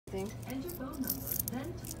Enter phone number,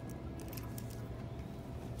 then.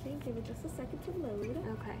 Okay, give it just a second to load.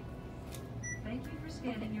 Okay. Thank you for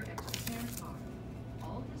scanning your extra scan card.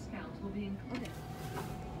 All discounts will be included.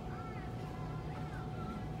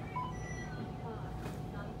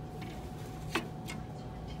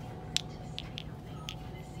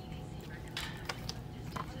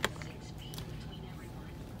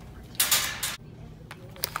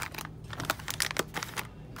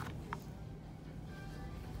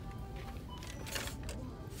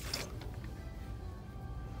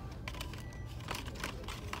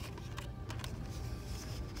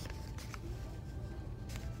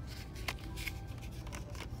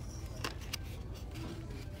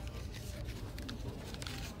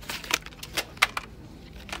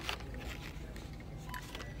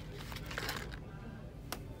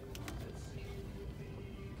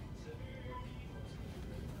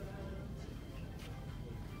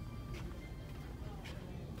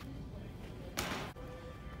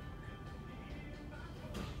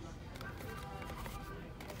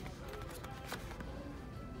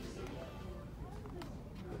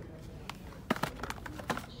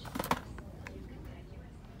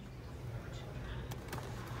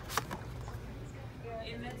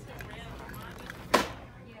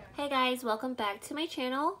 Hey guys, welcome back to my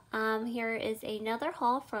channel. Here is another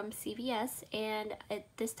haul from CVS, and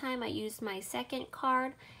this time I used my second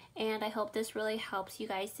card, and I hope this really helps you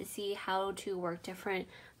guys to see how to work different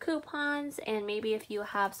coupons, and maybe if you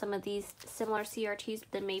have some of these similar CRTs,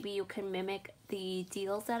 then maybe you can mimic the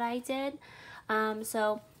deals that I did.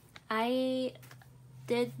 So I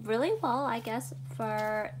did really well, I guess,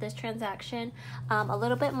 for this transaction. A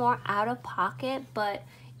little bit more out of pocket, but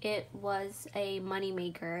it was a money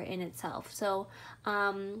maker in itself. So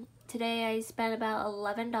today I spent about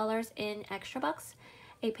 $11 in extra bucks.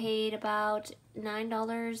 I paid about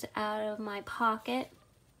 $9 out of my pocket,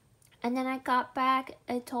 and then I got back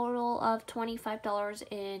a total of $25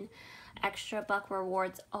 in extra buck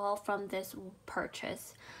rewards, all from this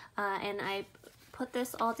purchase. And I put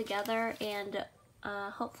this all together, and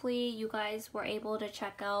hopefully you guys were able to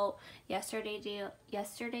check out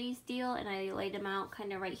yesterday's deal, and I laid them out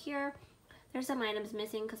kind of right here. There's some items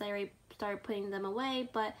missing because I already started putting them away,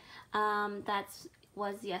 but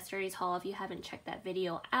was yesterday's haul if you haven't checked that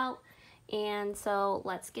video out. And so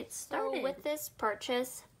let's get started. So with this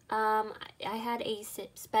purchase, I had a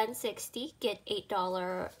spend $60, get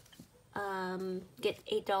 $8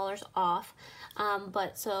 off.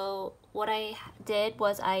 But so what I did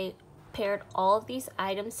was I paired all of these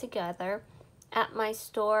items together. At my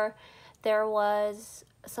store there was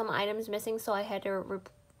some items missing, so I had to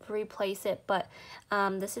replace it, but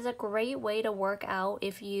this is a great way to work out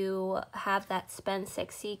if you have that spend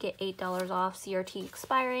 $60 get $8 off CRT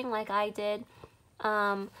expiring like I did.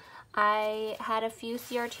 I had a few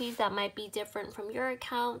CRTs that might be different from your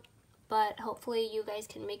account, but hopefully you guys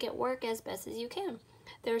can make it work as best as you can.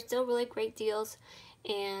 There's still really great deals,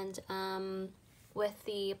 and with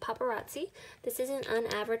the paparazzi, this is an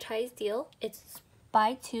unadvertised deal. It's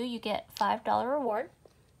buy two, you get $5 reward.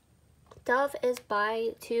 Dove is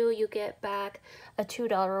buy two, you get back a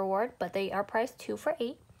 $2 reward, but they are priced 2 for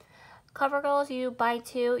 $8. CoverGirls, you buy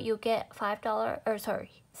two, you get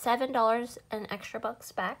 $7 and extra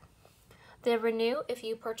bucks back. The Renew, if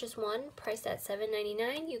you purchase one, priced at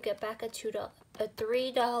 $7.99, you get back a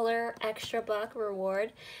 $3 extra buck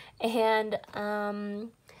reward. And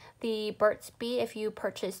the Burt's Bee, if you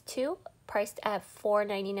purchase two, priced at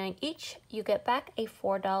 $4.99 each, you get back a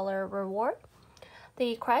 $4 reward.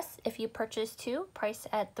 The Crest, if you purchase two, priced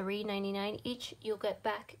at $3.99 each, you'll get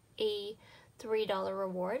back a $3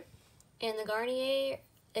 reward. And the Garnier,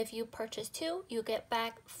 if you purchase two, you get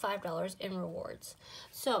back $5 in rewards.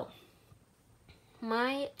 So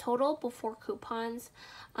my total before coupons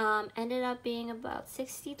ended up being about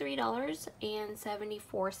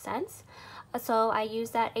 $63.74. So I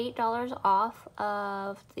used that $8 off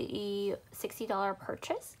of the $60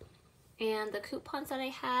 purchase. And the coupons that I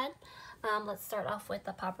had, let's start off with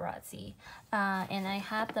the paparazzi. And I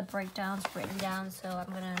have the breakdowns written down, so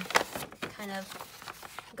I'm gonna kind of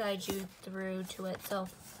guide you through to it. So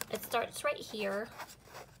it starts right here.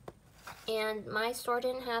 And my store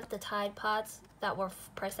didn't have the Tide Pods that were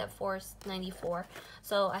priced at $4.94,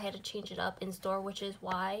 so I had to change it up in store, which is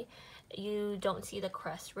why you don't see the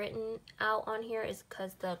Crest written out on here, is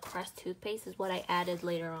because the Crest toothpaste is what I added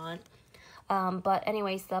later on. But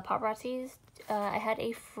anyways, the paparazzis, I had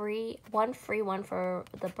a free one for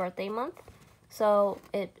the birthday month, so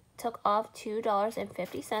it took off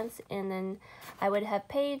 $2.50, and then I would have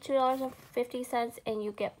paid $2.50 and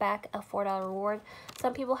you get back a $4 reward.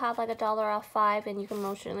 Some people have like $1 off 5, and you can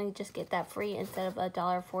most certainly just get that free instead of a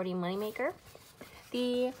 $1.40 moneymaker.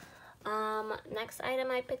 The next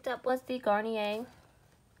item I picked up was the Garnier,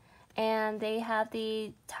 and they have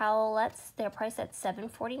the towelettes. They're priced at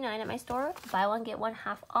 $7.49 at my store. Buy one get one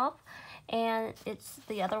half off, and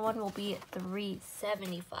the other one will be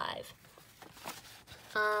 $3.75.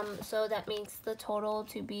 So that makes the total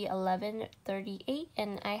to be $11.38,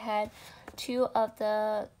 and I had 2 of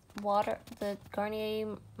the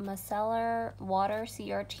Garnier Micellar Water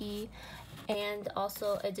CRT, and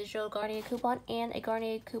also a digital Garnier coupon and a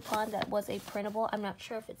Garnier coupon that was a printable. I'm not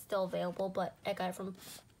sure if it's still available, but I got it from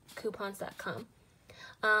coupons.com.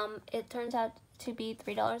 It turns out to be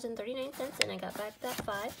 $3.39, and I got back that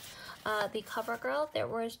 5. The CoverGirl, there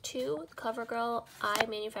was 2 CoverGirl eye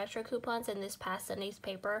manufacturer coupons in this past Sunday's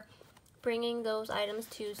paper, bringing those items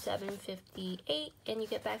to $7.58, and you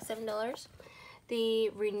get back $7. The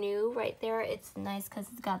Renew right there, it's nice because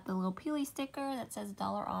it's got the little peely sticker that says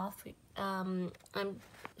 $1 off. I'm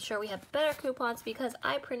sure we have better coupons because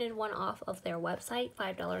I printed one off of their website,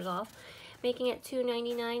 $5 off, making it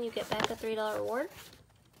 $2.99. You get back a $3 reward.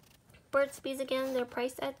 Burt's Bees, again, they're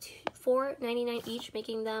priced at $4.99 each,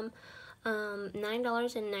 making them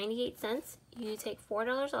 $9.98. You take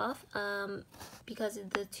 $4 off because of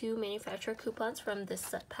the 2 manufacturer coupons from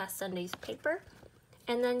this past Sunday's paper.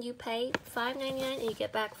 And then you pay $5.99 and you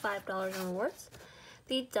get back $5 in rewards.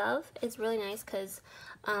 The Dove is really nice because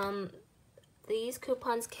these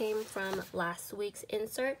coupons came from last week's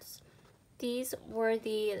inserts. These were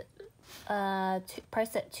the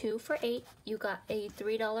priced at 2 for $8. You got a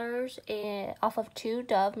 $3 off of 2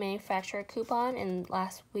 Dove manufacturer coupon in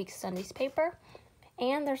last week's Sunday's paper.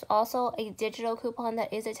 And there's also a digital coupon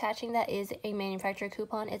that is attaching that is a manufacturer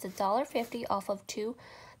coupon. It's $1.50 off of 2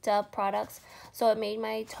 Dove products, so it made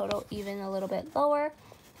my total even a little bit lower.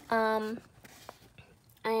 And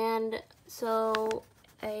so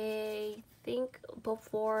I think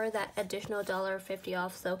before that additional $1.50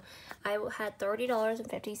 off, so I had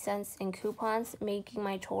 $30.50 in coupons, making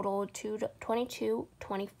my total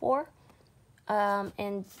 $22.24.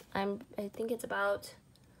 And I think it's about,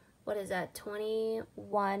 what is that,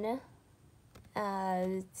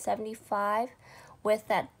 $21.75 with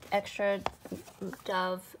that extra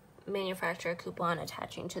Dove manufacturer coupon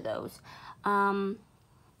attaching to those.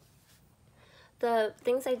 The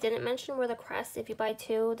things I didn't mention were the crests. If you buy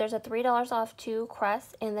 2, there's a $3 off 2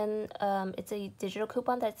 crests, and then it's a digital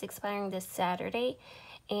coupon that's expiring this Saturday.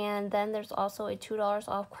 And then there's also a $2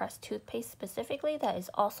 off Crest toothpaste specifically that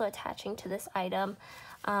is also attaching to this item.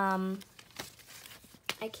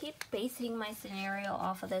 I keep basing my scenario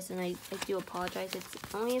off of this, and I do apologize. It's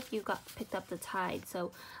only if you picked up the Tide.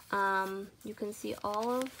 So you can see all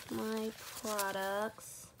of my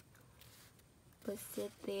products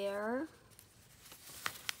listed there.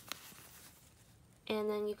 And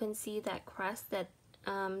then you can see that Crest that,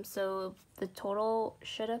 so the total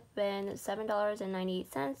should have been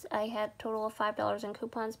 $7.98. I had a total of $5 in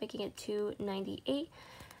coupons, making it $2.98.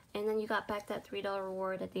 And then you got back that $3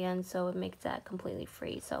 reward at the end, so it makes that completely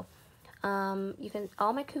free. So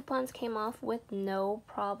all my coupons came off with no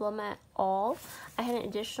problem at all. I had an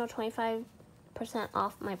additional 25%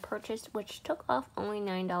 off my purchase, which took off only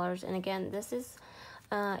 $9. And again, this is,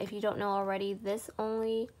 if you don't know already, this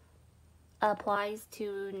only applies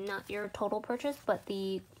to not your total purchase, but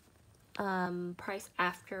the price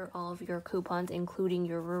after all of your coupons, including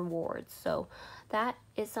your rewards. So that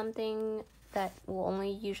is something that will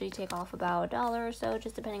only usually take off about $1 or so,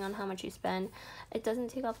 just depending on how much you spend. It doesn't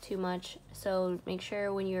take off too much, so make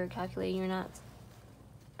sure when you're calculating, you're not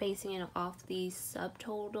basing it off the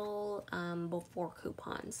subtotal before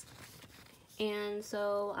coupons. And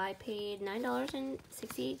so I paid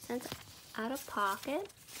 $9.68 out of pocket.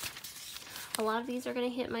 A lot of these are going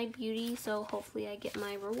to hit my beauty, so hopefully I get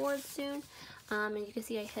my rewards soon. And you can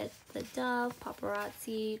see I hit the Dove,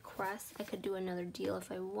 Paparazzi, Crest. I could do another deal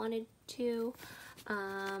if I wanted to.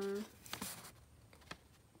 Oh,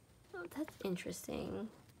 that's interesting.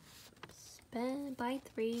 Buy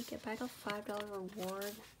 3, get back a $5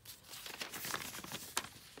 reward.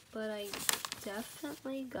 But I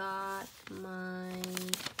definitely got my...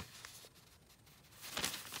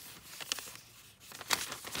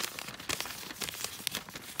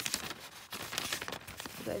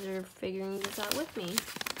 You guys are figuring this out with me.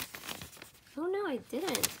 Oh no, I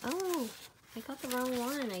didn't. Oh, I got the wrong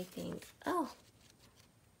one, I think. Oh.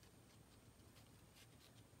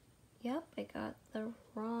 Yep, I got the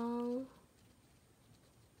wrong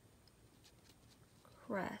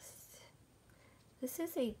Crest. This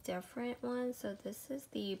is a different one. So this is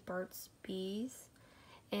the Burt's Bees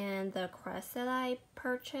and the crest that I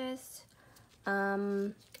purchased.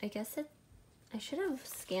 I guess I should have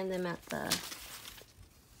scanned them at the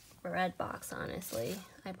red box, honestly.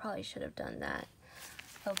 I probably should have done that.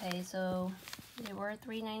 Okay, so they were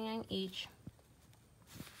 $3.99 each.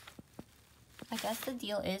 I guess the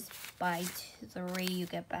deal is buy 3, you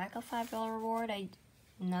get back a $5 reward.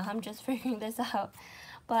 I'm just figuring this out.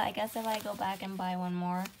 But I guess if I go back and buy one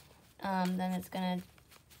more, then it's gonna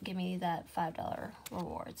give me that $5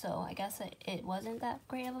 reward. So I guess it wasn't that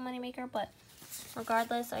great of a moneymaker, but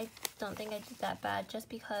regardless, I don't think I did that bad just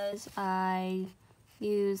because I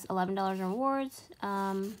used $11 in rewards,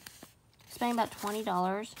 spending about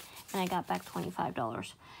 $20, and I got back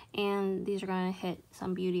 $25. And these are going to hit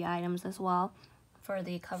some beauty items as well for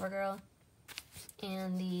the CoverGirl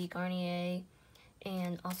and the Garnier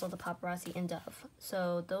and also the Paparazzi and Dove.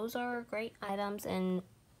 So those are great items, and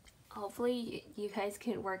hopefully you guys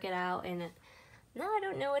can work it out. And now I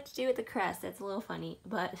don't know what to do with the crest. It's a little funny,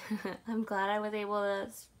 but I'm glad I was able to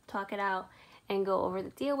talk it out and go over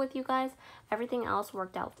the deal with you guys. Everything else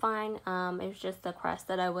worked out fine. It was just the crest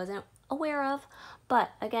that I wasn't aware of.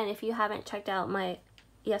 But again, if you haven't checked out my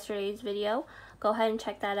yesterday's video, go ahead and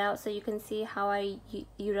check that out so you can see how I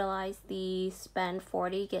utilized the spend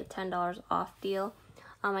 40 get $10 off deal.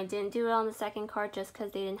 I didn't do it on the second card just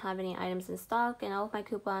because they didn't have any items in stock, and all of my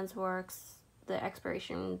coupons works. The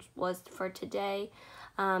expiration was for today,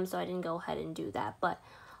 so I didn't go ahead and do that. But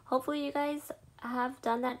hopefully you guys have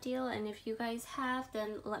done that deal, and if you guys have,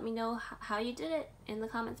 then let me know how you did it in the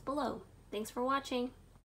comments below. Thanks for watching.